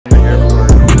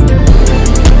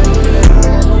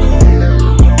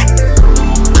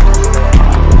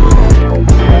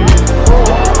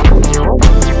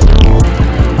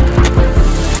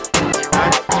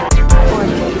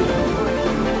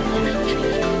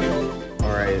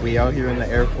we out here in the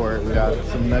airport. We got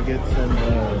some nuggets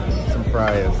and some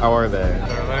fries. How are they?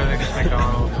 They're literally just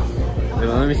McDonald's.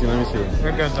 Let me see.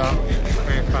 They're good though.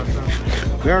 Very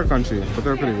expensive. They are crunchy, but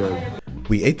they're pretty good.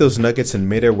 We ate those nuggets and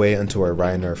made our way onto our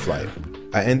Ryanair flight.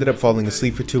 I ended up falling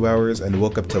asleep for 2 hours and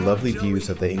woke up to lovely views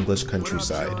of the English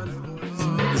countryside.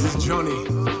 This is Johnny.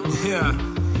 Yeah.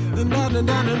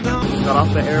 Got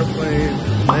off the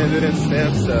airplane, landed in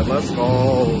Stansted. Let's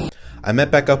go. I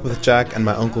met back up with Jack and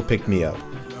my uncle picked me up.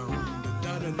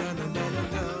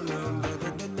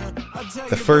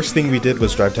 The first thing we did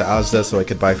was drive to Asda so I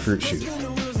could buy fruit shoot.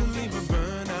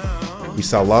 We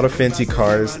saw a lot of fancy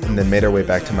cars and then made our way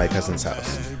back to my cousin's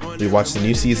house. We watched the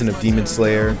new season of Demon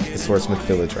Slayer, the Swordsmith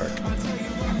Village arc.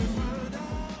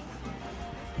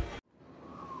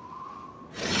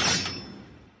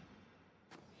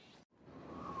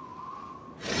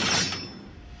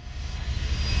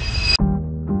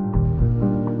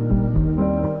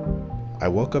 I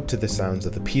woke up to the sounds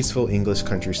of the peaceful English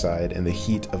countryside in the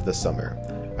heat of the summer.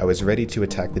 I was ready to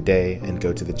attack the day and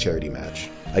go to the charity match.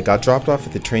 I got dropped off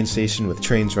at the train station with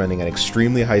trains running at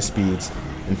extremely high speeds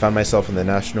and found myself on the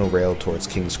National Rail towards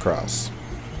King's Cross.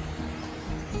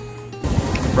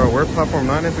 Bro, we're platform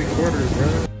 9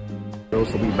 3/4, bro.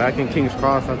 So we back in King's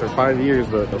Cross after 5 years,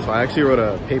 but so I actually wrote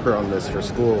a paper on this for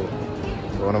school,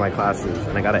 for one of my classes,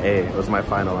 and I got an A. It was my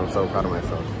final. I'm so proud of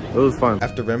myself. It was fun.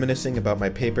 After reminiscing about my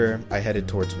paper, I headed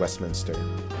towards Westminster.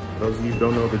 For those of you who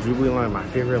don't know, the Jubilee line, my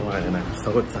favorite line, and I'm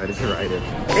so excited to ride it.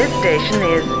 This station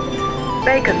is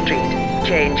Baker Street.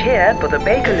 Change here for the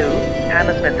Bakerloo,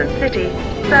 Hammersmith and City,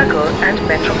 Circle and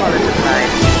Metropolitan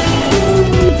lines.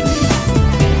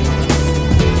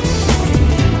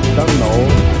 Don't know.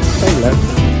 Say left.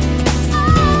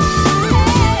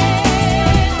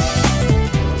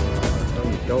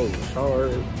 Go,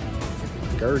 Shard,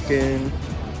 Gherkin,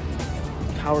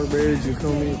 Tower Bridge, you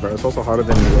feel me? Bro, it's also hotter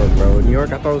than New York, bro. New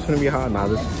York, I thought it was gonna be hot. Nah,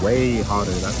 this is way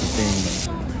hotter. That's the thing.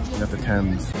 You got the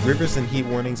Thames. Rivers and heat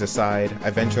warnings aside, I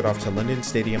ventured off to London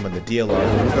Stadium on the DLR.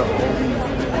 Look at all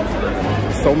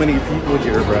these, so many people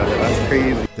here, bro. That's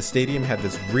crazy. The stadium had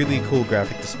this really cool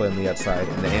graphic display on the outside,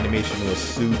 and the animation was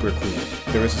super clean.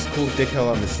 There was this cool decal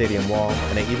on the stadium wall,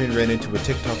 and I even ran into a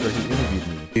TikToker who interviewed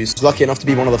me. I was lucky enough to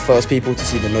be one of the first people to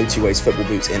see the No Two Ways football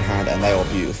boots in hand, and they are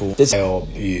beautiful. Did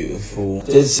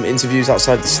some interviews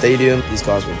outside the stadium. These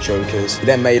guys were jokers. We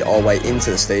then made our way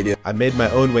into the stadium. I made my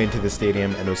own way into the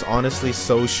stadium and was honestly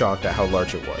so shocked at how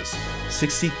large it was.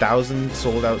 60,000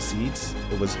 sold out seats,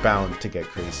 it was bound to get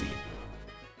crazy.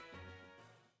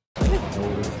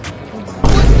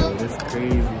 It's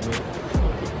crazy, bro.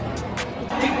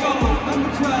 Kickoff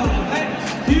number 12,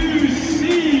 XQC.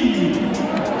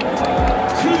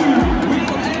 2,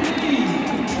 Real MD.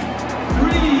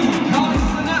 3,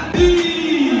 Carson B.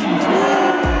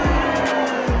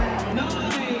 9,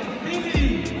 Billy.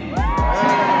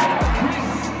 10,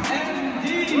 Chris MD.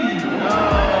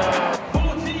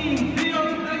 14, Theo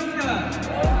Baker.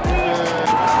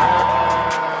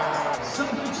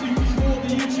 Substitutes for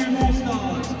the YouTube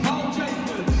All-Stars, Carl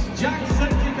Jacobs, Jack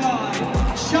Septiceye,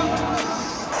 Chuck,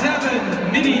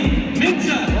 7, Mini,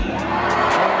 Minter.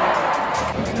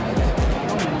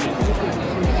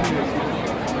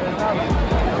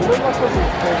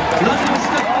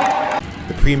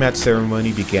 The pre-match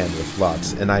ceremony began with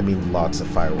lots, and I mean lots of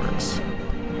fireworks.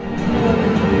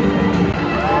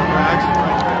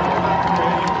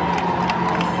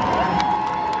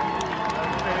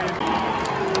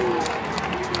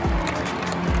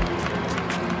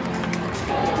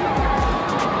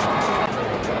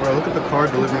 Bro, look at the car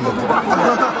delivering the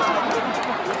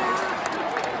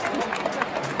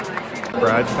Bro,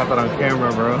 I just got that on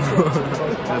camera, bro.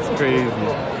 That's crazy.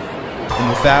 And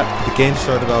with that, the game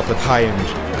started off with high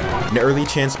energy. An early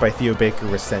chance by Theo Baker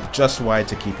was sent just wide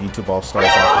to keep YouTube All-Stars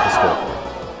off of the scoreboard.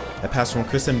 A pass from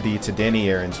Chris MD to Danny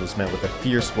Aarons was met with a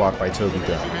fierce block by Toby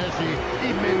Gunn.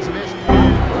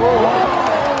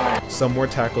 Some more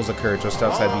tackles occur just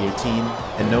outside the 18,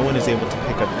 and no one is able to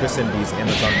pick up Chris MD's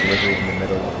Amazon delivery in the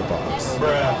middle of the box.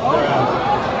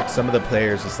 Some of the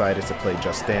players decided to play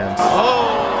Just Dance.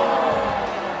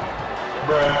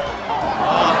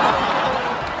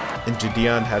 And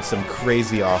Gideon had some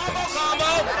crazy offense.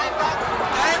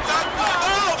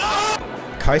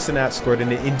 Kai Cenat scored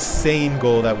an insane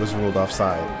goal that was ruled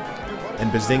offside.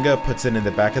 And Bazinga puts it in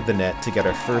the back of the net to get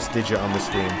our first digit on the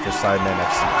screen for Sidemen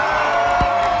FC.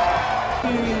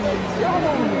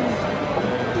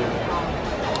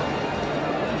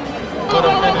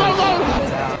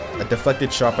 A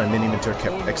deflected shot by Mini Minter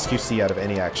kept XQC out of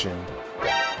any action.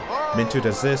 Minter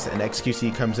does this, and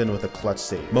XQC comes in with a clutch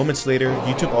save. Moments later,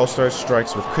 YouTube All-Stars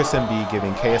strikes with Chris MB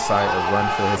giving KSI a run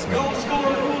for his money.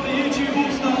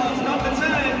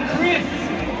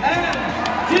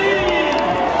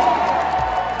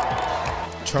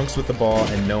 Trunks with the ball,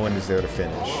 and no one is there to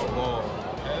finish.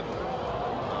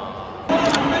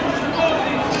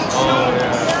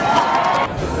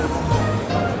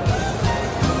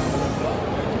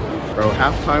 Bro,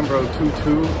 halftime, bro,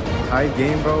 2-2, tied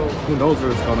game, bro. Who knows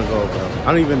where it's gonna go, bro?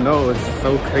 I don't even know. It's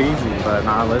so crazy. But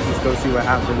nah, let's just go see what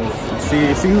happens.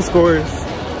 See who scores.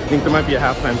 I think there might be a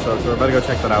halftime show, so we're about to go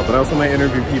check that out. But I also might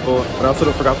interview people. But I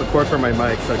also forgot the cord for my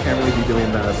mic, so I can't really be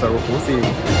doing that. So we'll see.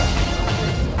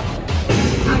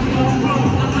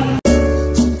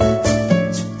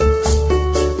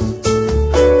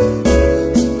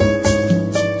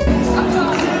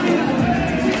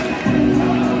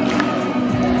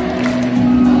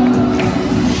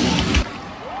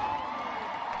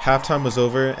 Halftime was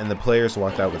over, and the players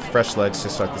walked out with fresh legs to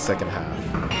start the second half.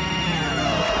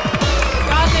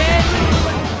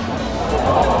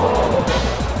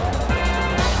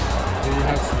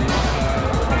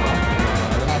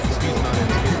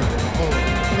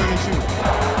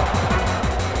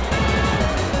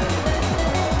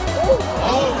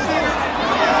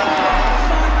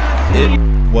 It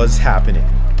was happening.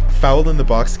 Foul in the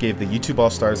box gave the YouTube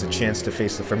All-Stars a chance to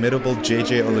face the formidable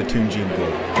JJ Olatunji in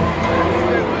goal.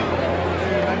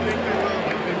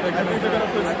 I think they're gonna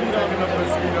put speed on.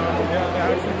 Yeah, they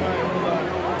actually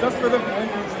might. Just for the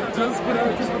means.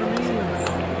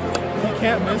 He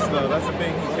can't miss though. That's the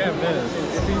thing. He can't miss.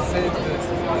 If he saves this,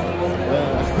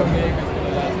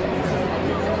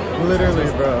 literally,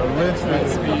 bro. Literally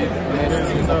speed.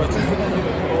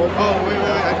 Oh wait.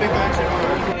 I think I actually are.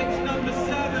 It's number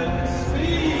 7,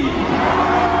 Speed.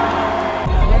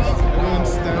 Everyone's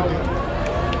standing.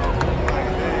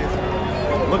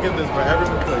 Look at this, bro.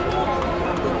 Everyone's like.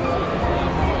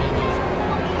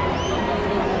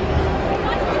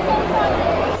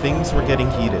 Things were getting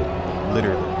heated,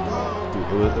 literally.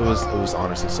 Dude, it was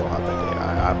honestly so hot that day.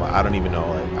 I don't even know.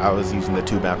 Like, I was using the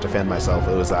tube app to fan myself.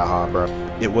 It was that hot, bro.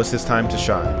 It was his time to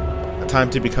shine. A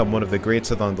time to become one of the greats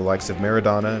along the likes of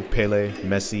Maradona, Pele,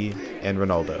 Messi, and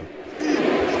Ronaldo.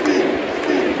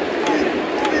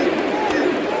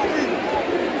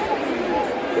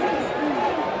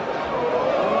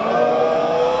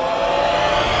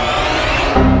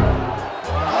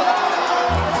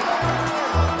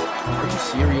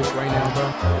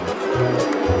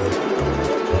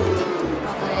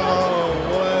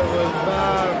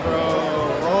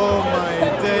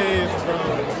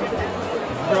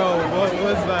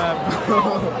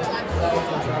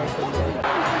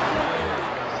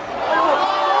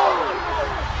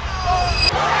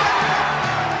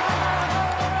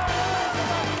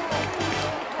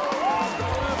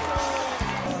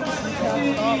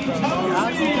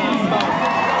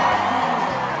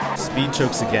 Speed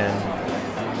chokes again.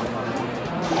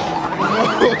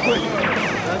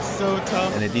 That's so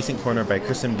tough. And a decent corner by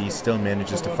Chris MD still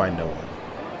manages to find no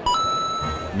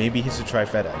one. Maybe he should try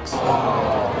FedEx.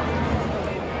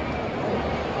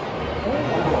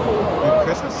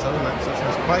 Chris is so nice.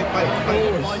 Quite.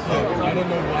 I don't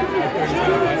know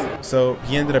what. So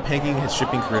he ended up hanging his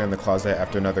shipping career in the closet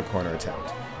after another corner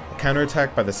attempt. A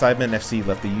counterattack by the Sidemen FC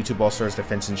left the YouTube All-Stars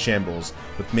defense in shambles,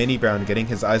 with Manny Brown getting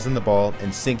his eyes on the ball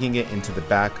and sinking it into the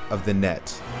back of the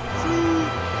net.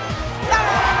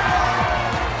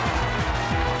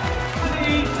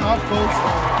 Top goal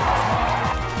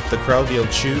scorer. The crowd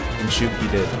yelled shoot, and shoot he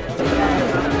did.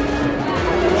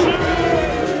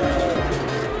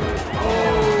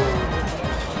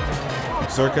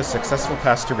 Zorka's successful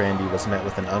pass to Randy was met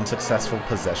with an unsuccessful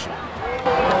possession.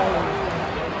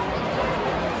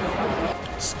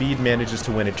 Speed manages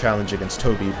to win a challenge against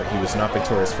Toby, but he was not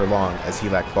victorious for long as he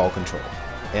lacked ball control.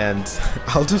 And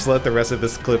I'll just let the rest of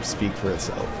this clip speak for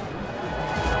itself.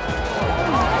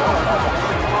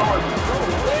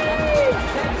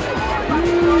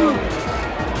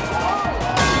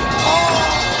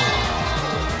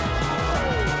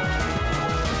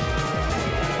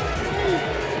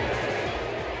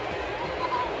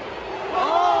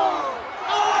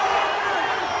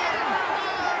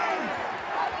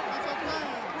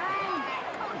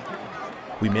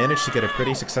 We managed to get a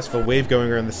pretty successful wave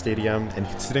going around the stadium, and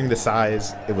considering the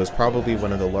size, it was probably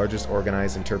one of the largest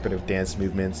organized interpretive dance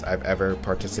movements I've ever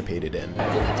participated in.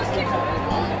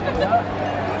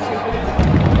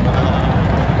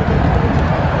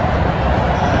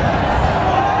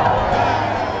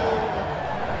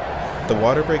 The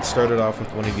water break started off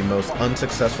with one of the most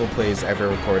unsuccessful plays ever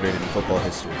recorded in football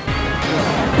history.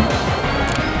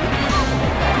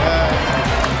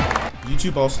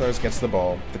 YouTube All-Stars gets the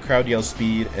ball, the crowd yells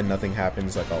speed, and nothing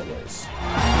happens like always.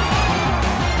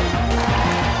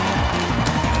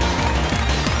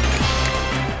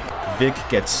 Vic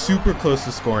gets super close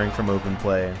to scoring from open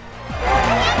play.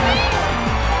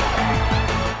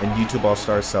 YouTube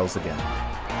All-Star sells again.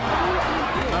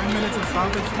 9 minutes of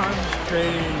stoppage time is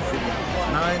crazy.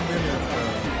 9 minutes,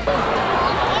 bro.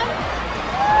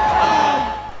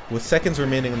 With seconds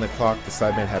remaining on the clock, the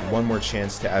Sidemen had one more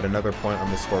chance to add another point on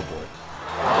the scoreboard.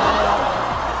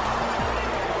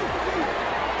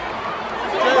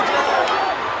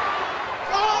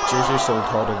 JJ sold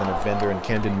harder than a vendor in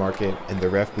Camden Market, and the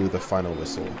ref blew the final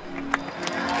whistle.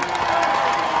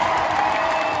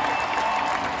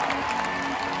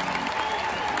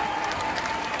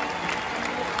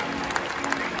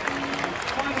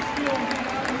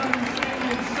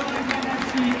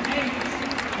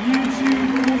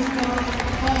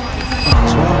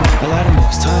 A lot of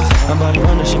niggas tough. I'm about to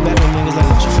run that shit back on niggas like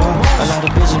what you fuck. A lot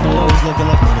of bitches below is looking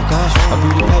like money gosh. I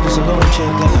beauty pageants alone, check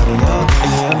like how they love.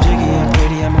 And yeah, I'm jiggy, I'm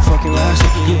pretty, I'm a fucking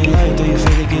rockstar. You ain't lying through your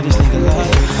face to get this nigga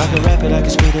lost. I can rap it, I can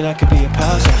spit it, I could be a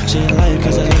pastor. She ain't lying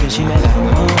cause I hate it, she mad at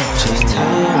home. Just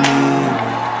tell me.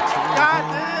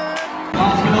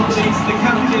 Last but not least, the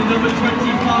captain, number 25,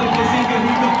 the singer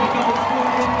who got the goal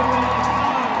scored in the red side.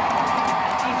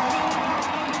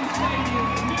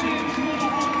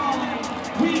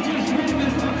 We just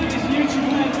witnessed the biggest YouTube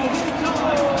event of all time.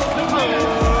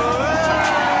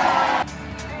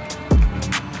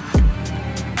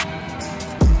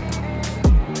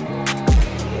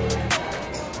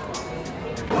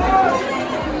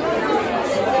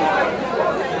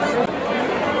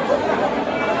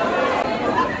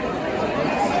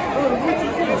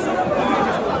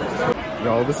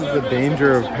 Yo, this is the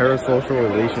danger of parasocial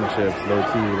relationships,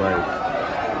 low-key, like,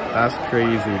 that's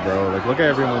crazy, bro. Like, look at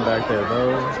everyone back there,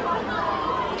 bro.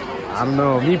 I don't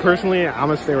know. Me personally, I'm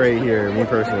gonna stay right here. Me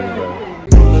personally, bro.